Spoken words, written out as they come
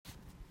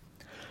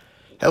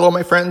Hello,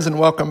 my friends, and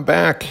welcome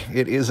back.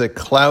 It is a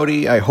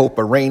cloudy, I hope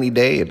a rainy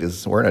day.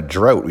 We're in a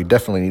drought. We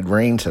definitely need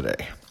rain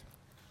today.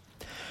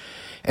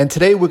 And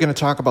today we're going to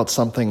talk about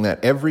something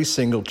that every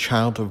single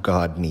child of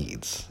God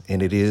needs,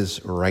 and it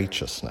is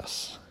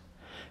righteousness.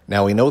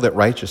 Now, we know that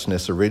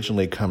righteousness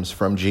originally comes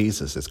from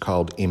Jesus. It's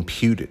called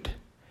imputed,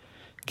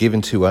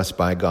 given to us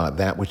by God,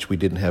 that which we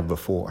didn't have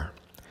before.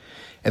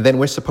 And then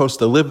we're supposed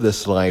to live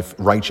this life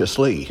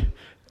righteously,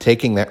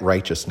 taking that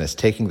righteousness,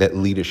 taking that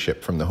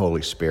leadership from the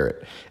Holy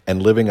Spirit,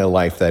 and living a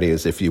life that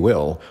is, if you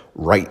will,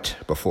 right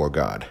before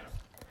God.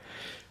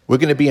 We're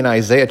going to be in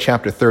Isaiah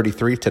chapter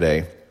 33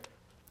 today,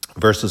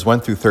 verses 1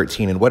 through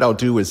 13. And what I'll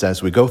do is,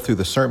 as we go through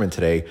the sermon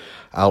today,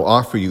 I'll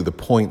offer you the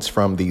points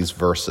from these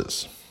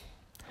verses.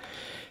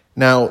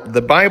 Now,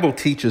 the Bible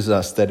teaches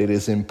us that it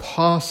is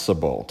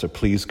impossible to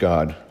please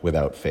God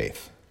without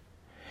faith.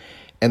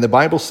 And the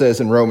Bible says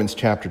in Romans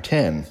chapter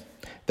 10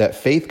 that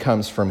faith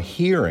comes from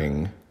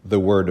hearing the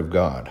Word of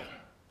God.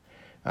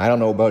 I don't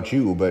know about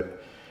you,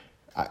 but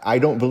I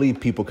don't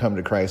believe people come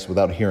to Christ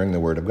without hearing the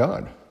Word of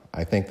God.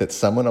 I think that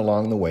someone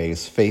along the way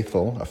is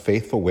faithful, a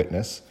faithful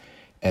witness,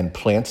 and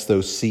plants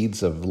those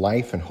seeds of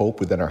life and hope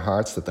within our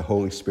hearts that the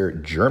Holy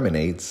Spirit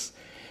germinates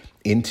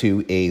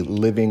into a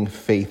living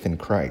faith in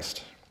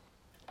Christ.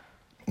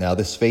 Now,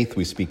 this faith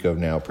we speak of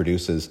now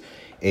produces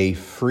a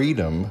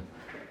freedom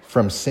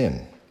from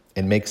sin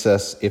and makes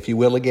us, if you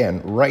will,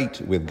 again, right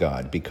with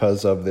God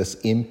because of this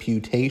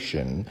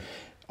imputation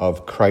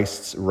of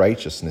Christ's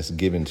righteousness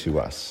given to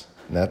us.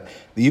 Now,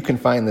 you can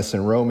find this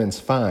in Romans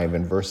 5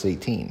 and verse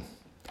 18.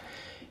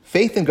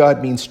 Faith in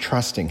God means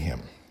trusting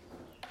Him.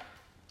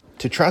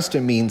 To trust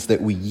Him means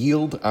that we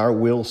yield our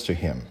wills to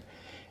Him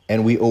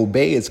and we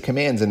obey His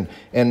commands.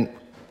 And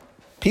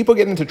people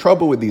get into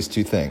trouble with these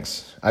two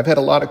things. I've had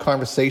a lot of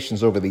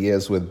conversations over the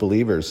years with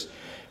believers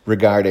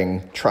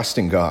regarding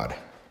trusting God.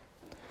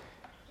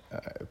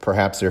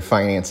 Perhaps their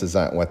finances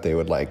aren't what they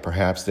would like.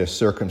 Perhaps their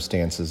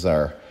circumstances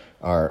are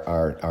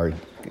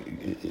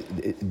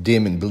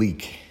dim and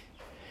bleak.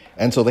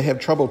 And so they have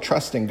trouble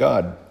trusting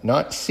God,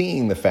 not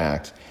seeing the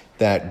fact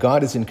that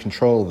God is in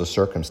control of the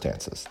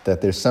circumstances, that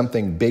there's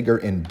something bigger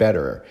and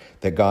better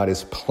that God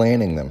is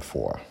planning them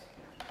for.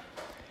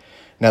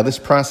 Now, this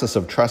process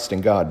of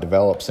trusting God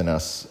develops in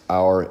us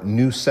our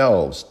new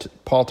selves.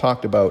 Paul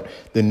talked about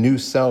the new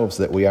selves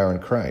that we are in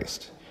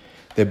Christ.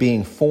 They're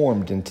being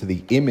formed into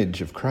the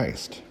image of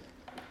Christ.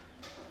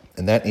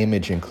 And that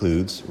image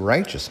includes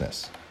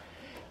righteousness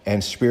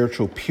and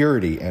spiritual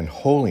purity and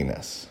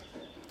holiness.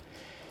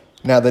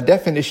 Now, the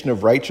definition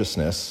of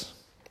righteousness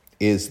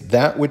is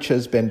that which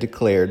has been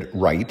declared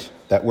right.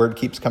 That word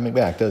keeps coming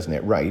back, doesn't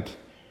it? Right.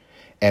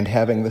 And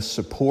having the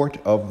support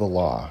of the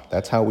law.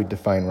 That's how we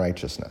define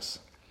righteousness.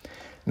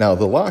 Now,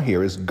 the law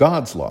here is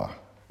God's law.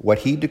 What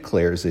He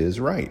declares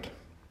is right.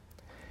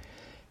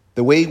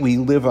 The way we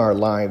live our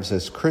lives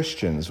as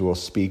Christians will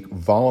speak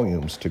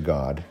volumes to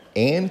God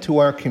and to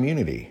our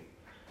community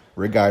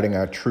regarding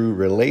our true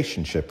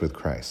relationship with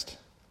Christ.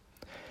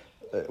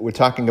 We're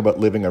talking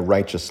about living a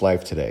righteous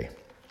life today,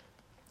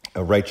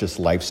 a righteous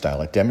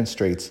lifestyle. It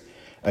demonstrates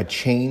a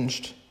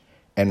changed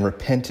and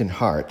repentant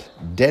heart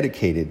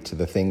dedicated to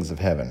the things of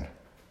heaven.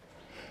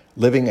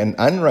 Living an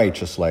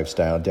unrighteous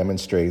lifestyle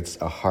demonstrates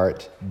a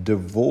heart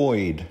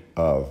devoid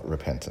of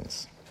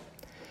repentance.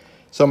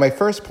 So my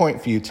first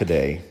point for you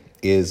today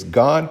is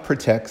God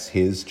protects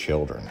His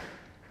children.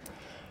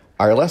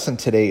 Our lesson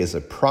today is a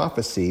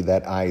prophecy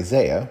that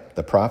Isaiah,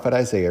 the prophet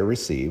Isaiah,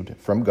 received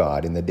from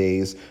God in the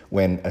days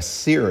when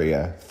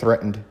Assyria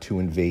threatened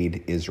to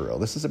invade Israel.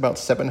 This is about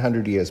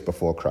 700 years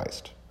before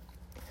Christ.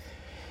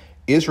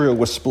 Israel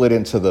was split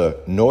into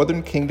the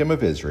northern kingdom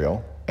of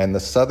Israel and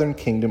the southern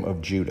kingdom of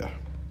Judah.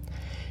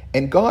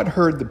 And God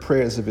heard the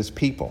prayers of His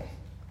people.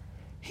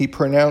 He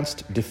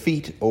pronounced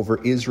defeat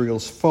over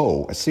Israel's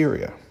foe,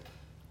 Assyria.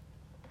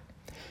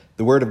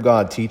 The Word of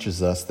God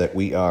teaches us that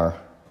we are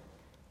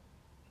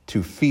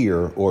to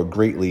fear or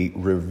greatly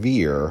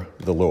revere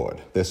the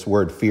Lord. This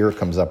word fear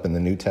comes up in the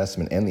New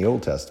Testament and the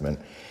Old Testament,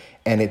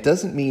 and it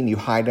doesn't mean you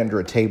hide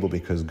under a table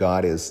because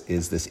God is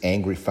this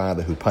angry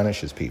Father who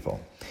punishes people.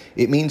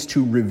 It means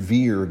to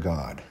revere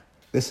God.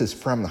 This is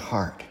from the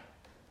heart.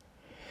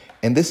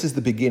 And this is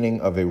the beginning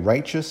of a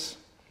righteous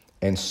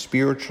and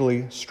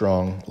spiritually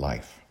strong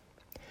life.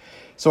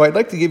 So I'd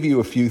like to give you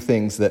a few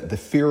things that the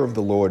fear of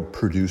the Lord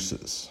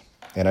produces.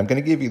 And I'm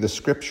going to give you the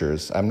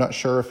scriptures. I'm not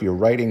sure if you're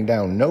writing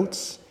down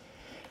notes,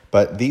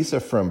 but these are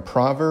from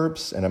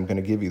Proverbs, and I'm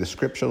going to give you the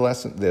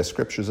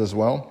scriptures as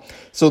well.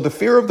 So the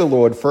fear of the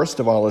Lord, first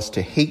of all, is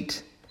to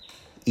hate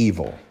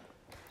evil.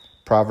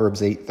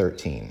 Proverbs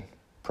 8:13.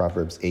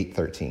 Proverbs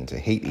 8:13, to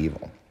hate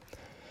evil.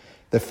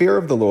 The fear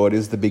of the Lord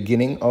is the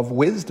beginning of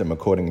wisdom,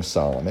 according to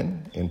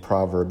Solomon, in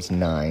Proverbs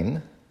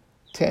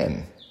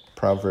 9:10.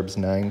 Proverbs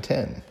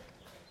 9:10.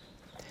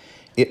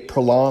 It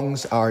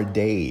prolongs our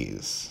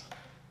days.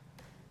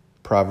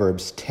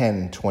 Proverbs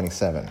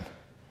 10:27.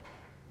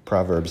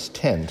 Proverbs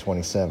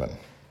 10:27.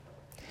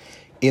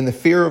 In the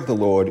fear of the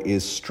Lord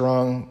is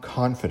strong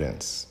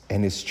confidence,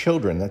 and His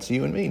children, that's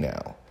you and me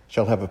now,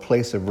 shall have a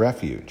place of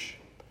refuge.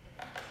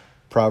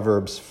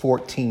 Proverbs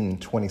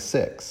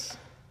 14:26.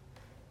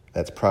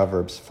 That's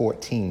Proverbs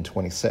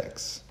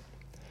 14:26.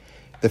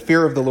 The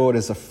fear of the Lord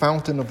is a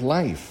fountain of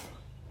life,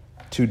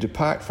 to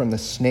depart from the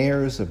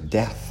snares of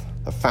death.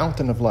 A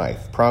fountain of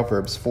life.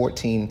 Proverbs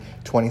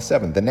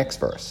 14:27, the next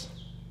verse.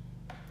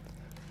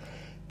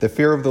 The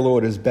fear of the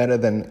Lord is better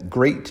than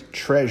great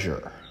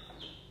treasure.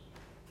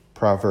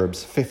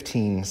 Proverbs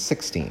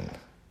 15:16.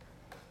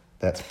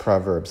 That's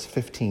Proverbs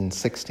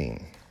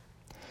 15:16.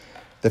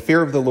 The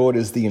fear of the Lord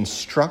is the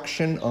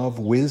instruction of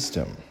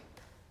wisdom.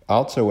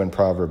 Also in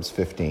Proverbs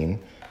 15,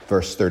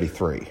 verse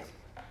 33.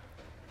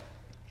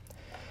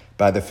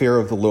 By the fear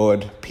of the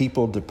Lord,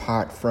 people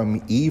depart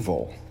from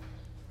evil.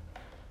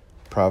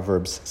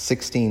 Proverbs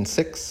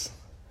 16:6.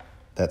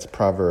 That's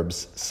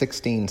Proverbs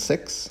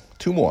 16:6.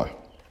 Two more.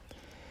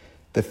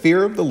 The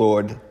fear of the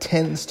Lord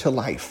tends to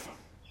life.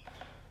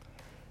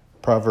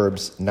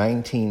 Proverbs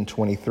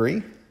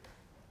 19:23.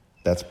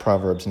 That's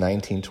Proverbs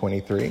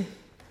 19:23.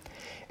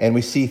 And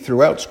we see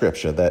throughout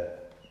Scripture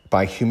that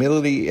by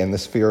humility and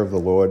this fear of the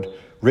Lord,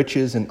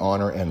 riches and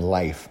honor and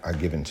life are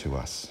given to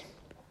us.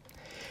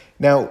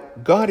 Now,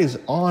 God is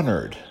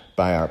honored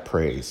by our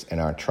praise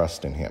and our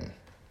trust in him.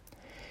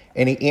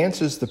 And he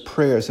answers the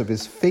prayers of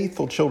his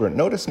faithful children.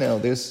 Notice now,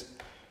 there's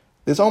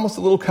almost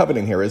a little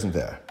covenant here, isn't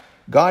there?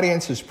 God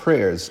answers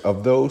prayers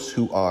of those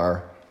who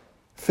are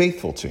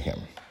faithful to him,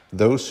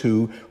 those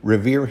who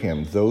revere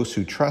him, those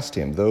who trust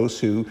him,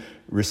 those who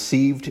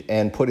received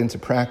and put into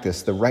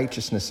practice the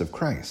righteousness of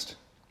Christ.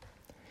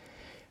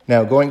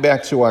 Now, going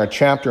back to our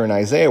chapter in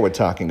Isaiah we're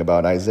talking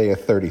about, Isaiah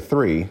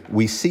 33,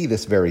 we see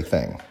this very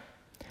thing.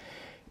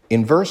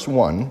 In verse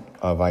 1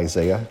 of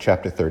Isaiah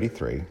chapter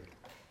 33,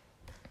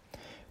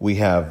 we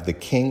have the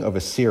king of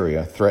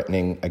Assyria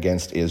threatening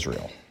against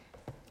Israel.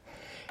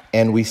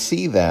 And we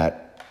see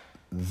that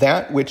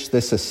which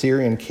this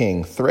Assyrian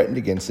king threatened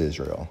against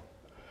Israel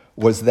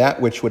was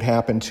that which would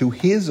happen to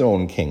his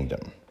own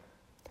kingdom.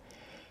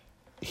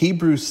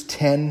 Hebrews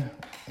 10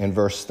 and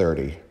verse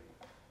 30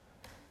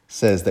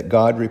 says that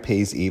God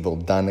repays evil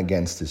done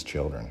against his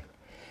children.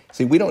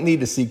 See, we don't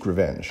need to seek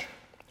revenge.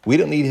 We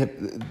don't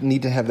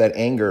need to have that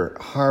anger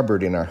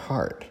harbored in our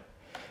heart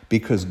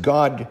because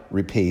God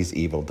repays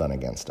evil done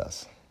against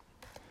us.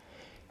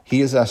 He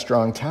is our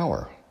strong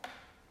tower.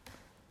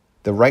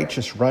 The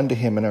righteous run to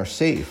him and are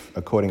safe,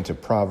 according to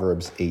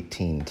Proverbs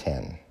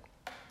 18:10.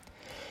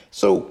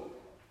 So,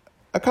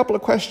 a couple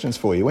of questions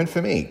for you and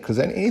for me, because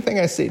anything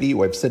I say to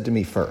you, I've said to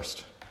me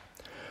first.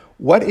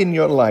 What in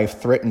your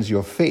life threatens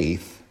your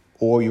faith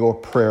or your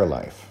prayer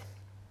life?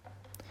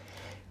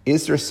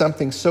 Is there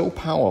something so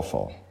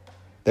powerful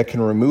that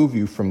can remove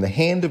you from the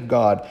hand of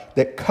God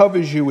that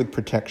covers you with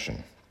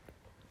protection?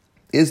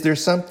 Is there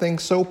something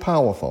so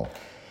powerful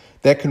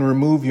that can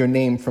remove your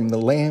name from the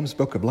Lamb's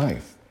book of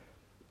life?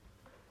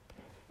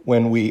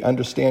 When we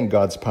understand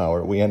God's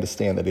power, we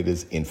understand that it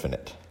is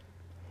infinite.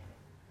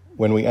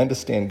 When we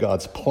understand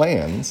God's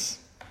plans,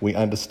 we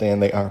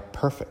understand they are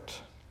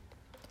perfect.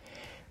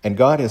 And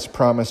God has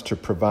promised to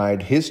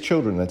provide his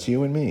children, that's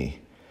you and me,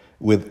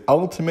 with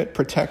ultimate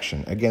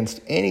protection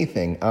against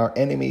anything our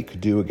enemy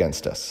could do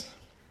against us.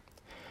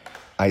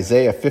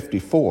 Isaiah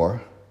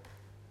 54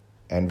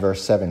 and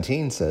verse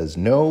 17 says,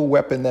 "No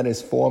weapon that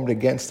is formed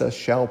against us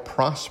shall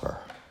prosper."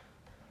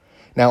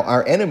 Now,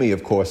 our enemy,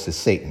 of course, is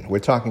Satan. We're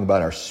talking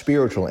about our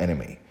spiritual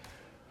enemy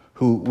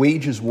who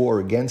wages war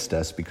against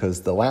us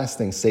because the last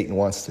thing Satan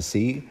wants to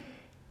see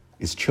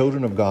is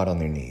children of God on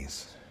their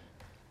knees.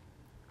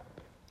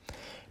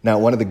 Now,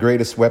 one of the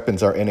greatest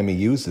weapons our enemy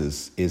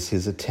uses is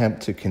his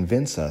attempt to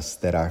convince us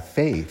that our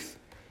faith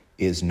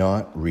is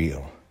not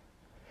real.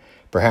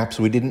 Perhaps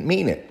we didn't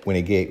mean it when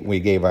we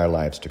gave our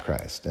lives to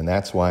Christ, and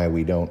that's why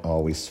we don't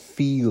always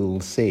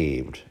feel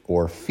saved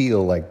or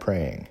feel like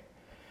praying.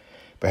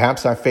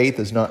 Perhaps our faith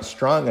is not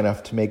strong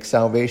enough to make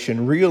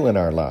salvation real in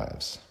our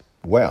lives.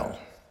 Well,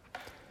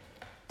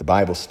 the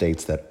Bible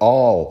states that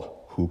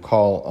all who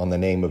call on the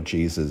name of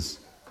Jesus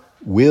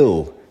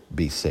will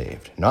be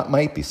saved, not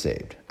might be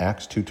saved.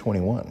 Acts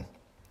 2:21.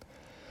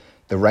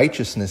 The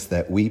righteousness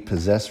that we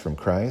possess from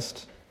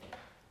Christ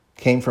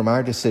came from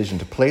our decision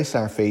to place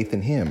our faith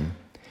in him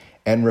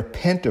and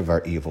repent of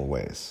our evil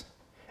ways.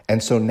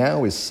 And so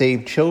now as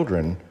saved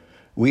children,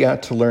 we are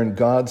to learn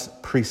God's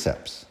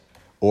precepts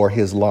or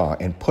his law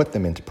and put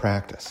them into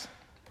practice.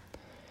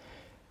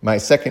 My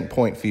second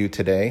point for you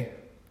today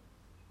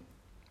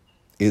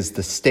is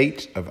the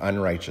state of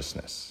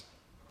unrighteousness.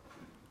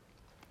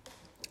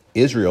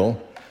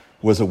 Israel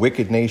was a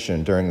wicked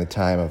nation during the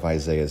time of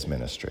Isaiah's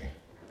ministry.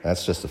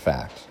 That's just a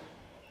fact.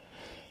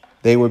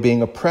 They were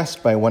being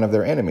oppressed by one of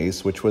their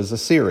enemies, which was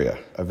Assyria,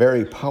 a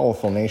very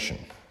powerful nation.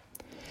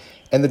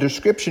 And the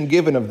description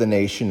given of the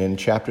nation in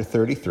chapter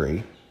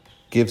 33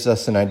 gives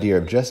us an idea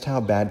of just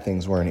how bad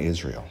things were in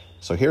Israel.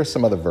 So here are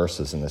some other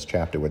verses in this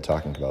chapter we're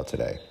talking about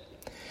today.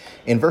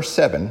 In verse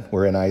 7,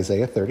 we're in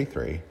Isaiah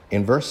 33.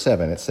 In verse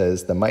 7, it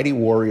says, "The mighty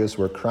warriors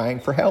were crying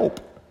for help.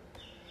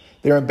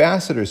 Their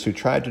ambassadors who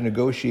tried to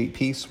negotiate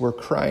peace were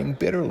crying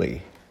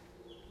bitterly."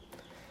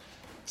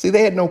 See,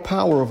 they had no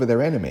power over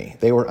their enemy.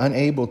 They were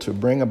unable to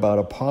bring about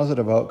a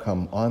positive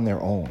outcome on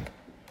their own.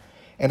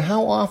 And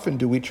how often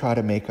do we try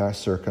to make our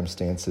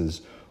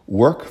circumstances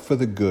work for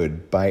the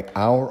good by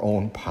our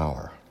own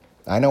power?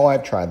 I know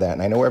I've tried that,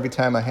 and I know every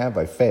time I have,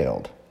 I've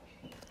failed.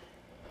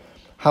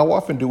 How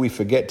often do we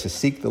forget to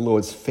seek the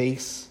Lord's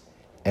face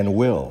and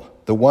will,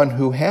 the one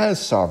who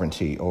has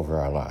sovereignty over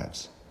our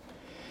lives?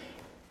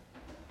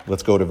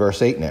 Let's go to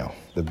verse 8 now.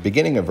 The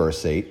beginning of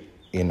verse 8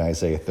 in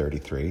Isaiah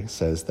 33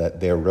 says that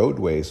their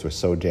roadways were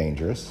so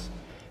dangerous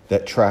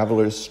that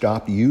travelers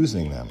stopped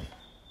using them.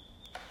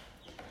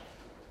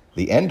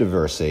 The end of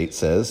verse 8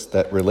 says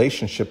that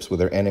relationships with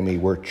their enemy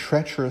were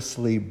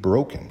treacherously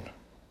broken.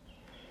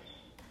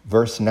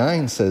 Verse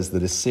 9 says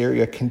that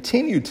Assyria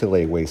continued to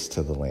lay waste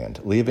to the land,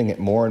 leaving it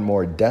more and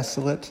more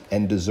desolate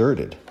and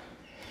deserted.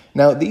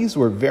 Now, these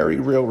were very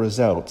real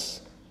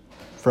results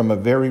from a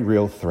very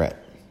real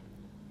threat.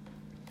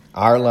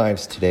 Our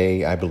lives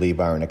today, I believe,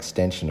 are an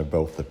extension of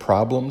both the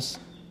problems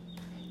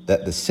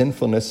that the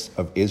sinfulness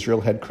of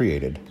Israel had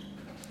created,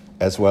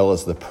 as well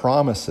as the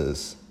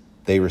promises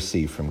they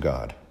received from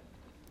God.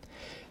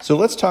 So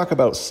let's talk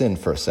about sin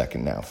for a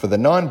second now. For the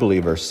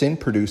non-believer, sin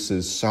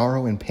produces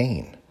sorrow and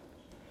pain.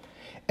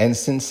 And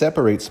sin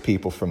separates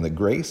people from the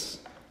grace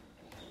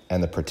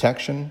and the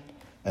protection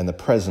and the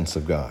presence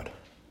of God.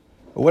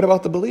 But what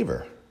about the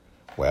believer?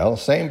 Well,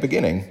 same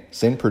beginning.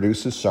 Sin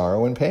produces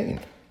sorrow and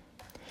pain.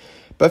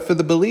 But for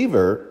the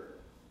believer,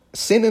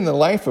 sin in the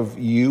life of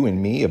you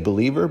and me, a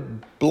believer,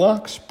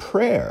 blocks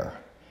prayer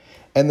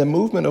and the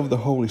movement of the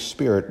Holy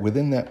Spirit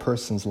within that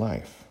person's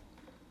life.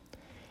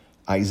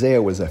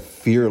 Isaiah was a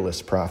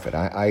fearless prophet.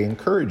 I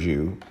encourage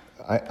you,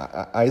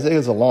 Isaiah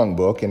is a long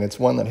book, and it's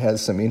one that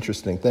has some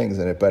interesting things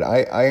in it, but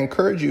I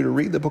encourage you to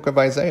read the book of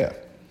Isaiah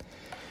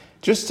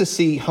just to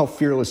see how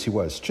fearless he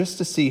was, just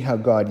to see how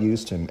God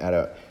used him at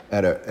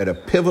a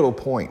pivotal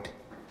point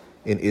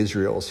in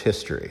Israel's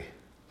history.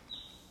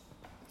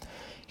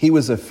 He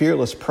was a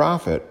fearless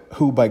prophet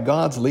who, by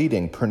God's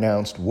leading,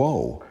 pronounced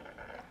woe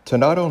to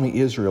not only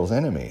Israel's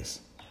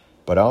enemies,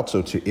 but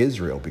also to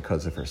Israel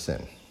because of her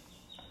sin.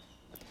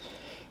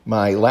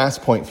 My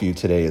last point for you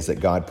today is that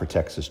God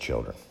protects his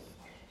children.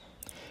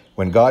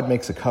 When God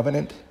makes a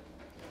covenant,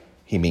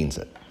 he means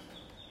it.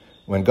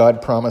 When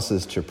God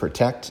promises to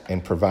protect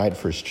and provide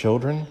for his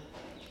children,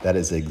 that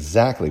is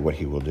exactly what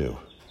he will do.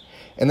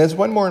 And there's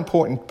one more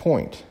important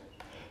point.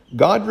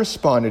 God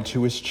responded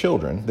to his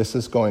children. This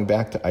is going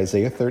back to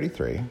Isaiah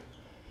 33.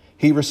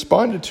 He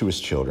responded to his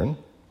children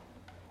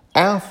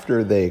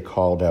after they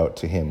called out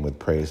to him with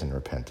praise and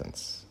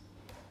repentance.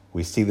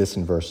 We see this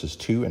in verses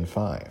 2 and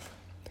 5.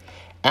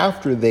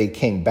 After they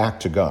came back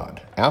to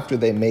God, after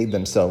they made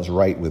themselves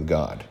right with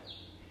God,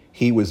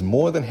 he was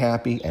more than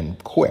happy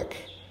and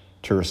quick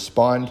to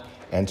respond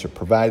and to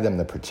provide them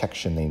the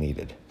protection they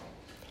needed.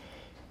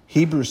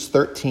 Hebrews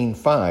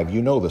 13:5,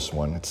 you know this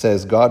one. It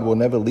says, God will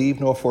never leave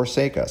nor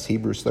forsake us.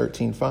 Hebrews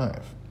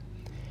 13:5.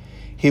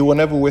 He will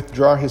never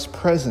withdraw his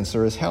presence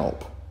or his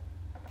help.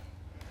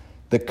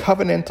 The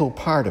covenantal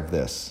part of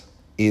this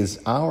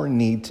is our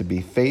need to be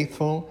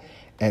faithful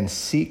and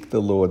seek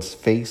the Lord's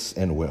face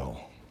and will.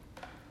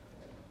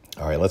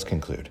 All right, let's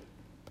conclude.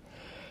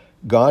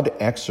 God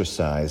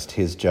exercised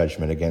his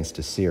judgment against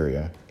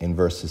Assyria in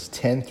verses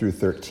 10 through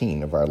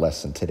 13 of our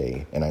lesson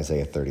today in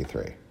Isaiah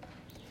 33.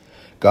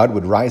 God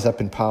would rise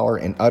up in power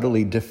and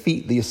utterly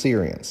defeat the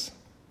Assyrians.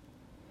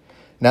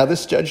 Now,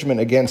 this judgment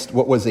against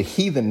what was a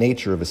heathen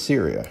nature of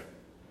Assyria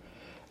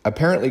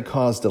apparently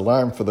caused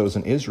alarm for those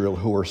in Israel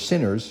who were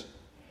sinners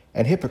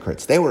and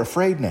hypocrites. They were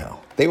afraid now.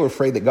 They were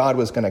afraid that God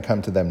was going to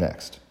come to them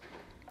next.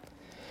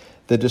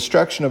 The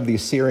destruction of the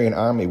Assyrian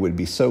army would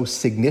be so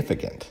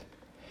significant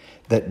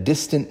that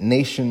distant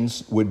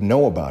nations would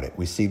know about it.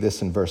 We see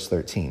this in verse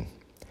 13.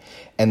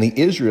 And the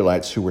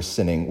Israelites who were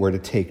sinning were to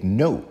take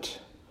note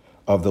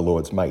of the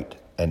Lord's might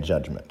and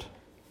judgment.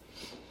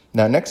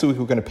 Now, next week,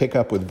 we're going to pick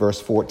up with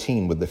verse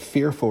 14 with the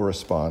fearful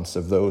response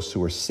of those who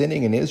were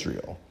sinning in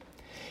Israel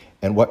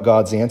and what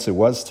God's answer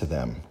was to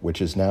them,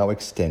 which is now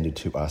extended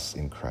to us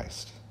in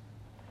Christ.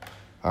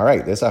 All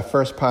right, there's our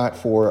first part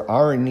for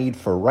our need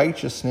for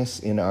righteousness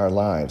in our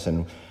lives.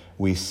 And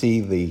we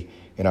see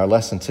in our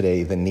lesson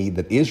today the need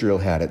that Israel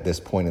had at this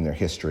point in their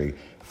history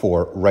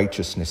for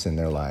righteousness in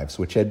their lives,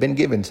 which had been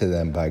given to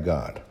them by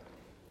God.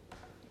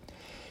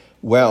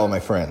 Well, my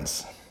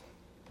friends,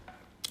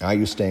 are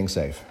you staying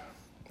safe?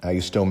 Are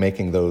you still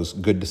making those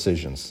good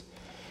decisions?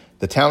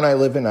 The town I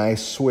live in, I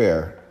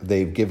swear,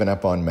 they've given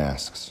up on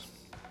masks.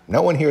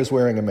 No one here is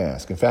wearing a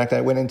mask. In fact,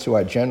 I went into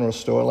our general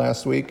store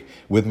last week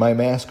with my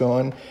mask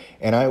on,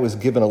 and I was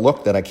given a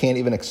look that I can't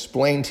even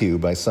explain to you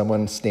by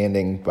someone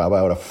standing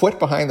about a foot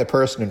behind the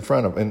person in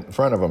front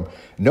of them.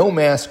 No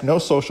mask, no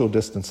social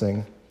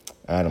distancing.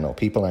 I don't know.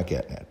 People aren't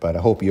getting it, but I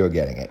hope you're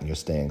getting it and you're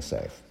staying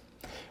safe.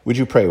 Would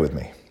you pray with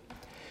me?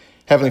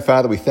 Heavenly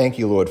Father, we thank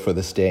you, Lord, for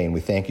this day, and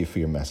we thank you for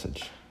your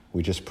message.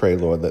 We just pray,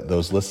 Lord, that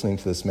those listening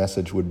to this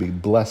message would be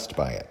blessed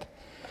by it.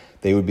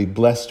 They would be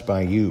blessed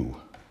by you.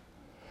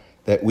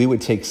 that we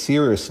would take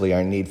seriously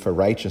our need for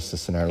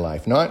righteousness in our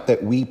life. Not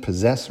that we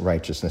possess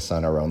righteousness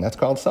on our own. That's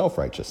called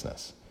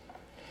self-righteousness.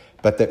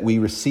 But that we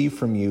receive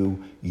from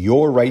you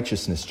your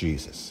righteousness,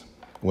 Jesus.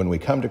 When we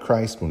come to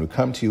Christ, when we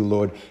come to you,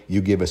 Lord,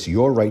 you give us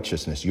your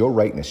righteousness, your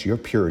rightness, your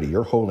purity,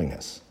 your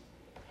holiness.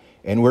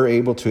 And we're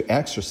able to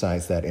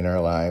exercise that in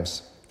our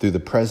lives through the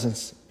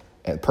presence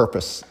and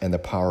purpose and the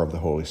power of the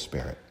Holy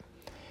Spirit.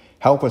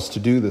 Help us to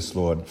do this,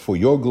 Lord, for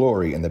your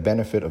glory and the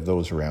benefit of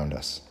those around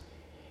us.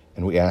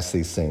 And we ask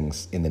these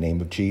things in the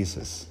name of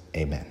Jesus.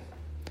 Amen.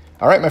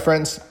 All right, my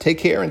friends, take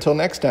care. Until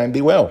next time,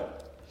 be well.